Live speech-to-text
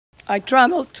I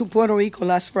traveled to Puerto Rico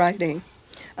last Friday,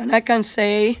 and I can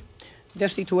say the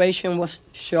situation was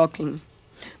shocking.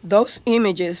 Those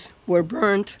images were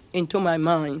burned into my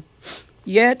mind.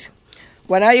 Yet,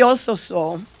 what I also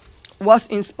saw was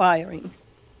inspiring.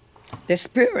 The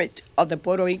spirit of the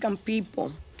Puerto Rican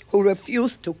people who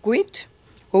refuse to quit,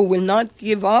 who will not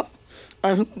give up,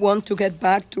 and who want to get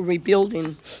back to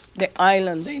rebuilding the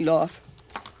island they love.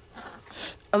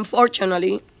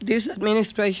 Unfortunately, this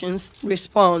administration's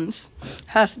response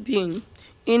has been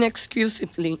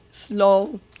inexcusably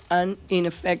slow and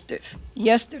ineffective.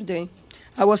 Yesterday,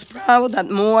 I was proud that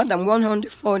more than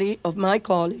 140 of my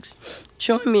colleagues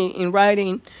joined me in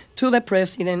writing to the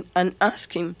President and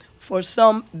asking for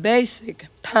some basic,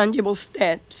 tangible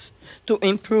steps to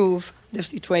improve the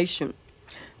situation.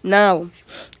 Now,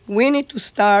 we need to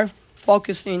start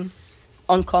focusing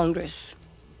on Congress.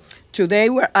 Today,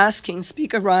 we're asking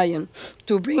Speaker Ryan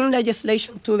to bring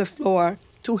legislation to the floor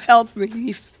to help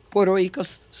relieve Puerto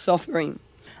Rico's suffering.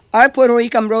 Our Puerto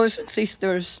Rican brothers and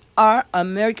sisters are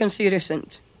American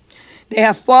citizens. They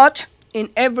have fought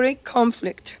in every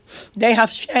conflict. They have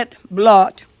shed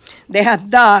blood. They have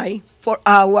died for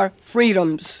our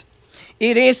freedoms.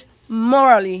 It is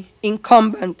morally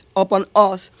incumbent upon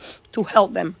us to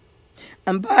help them.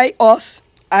 And by us,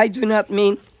 I do not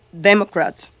mean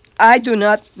Democrats. I do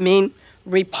not mean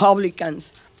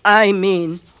Republicans. I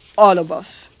mean all of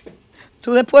us.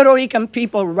 To the Puerto Rican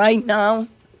people right now,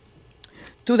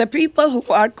 to the people who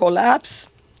are collapsed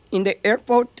in the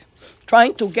airport,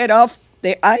 trying to get off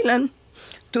the island,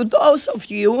 to those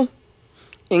of you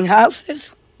in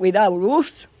houses without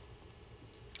roofs,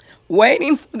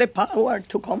 waiting for the power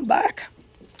to come back,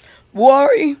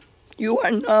 worry you are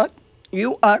not,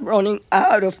 you are running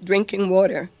out of drinking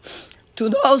water. To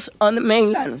those on the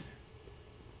mainland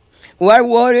who are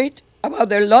worried about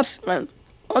their loved ones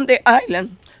on the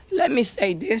island, let me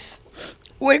say this.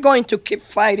 We're going to keep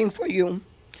fighting for you.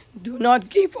 Do not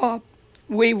give up.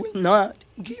 We will not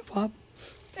give up.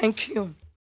 Thank you.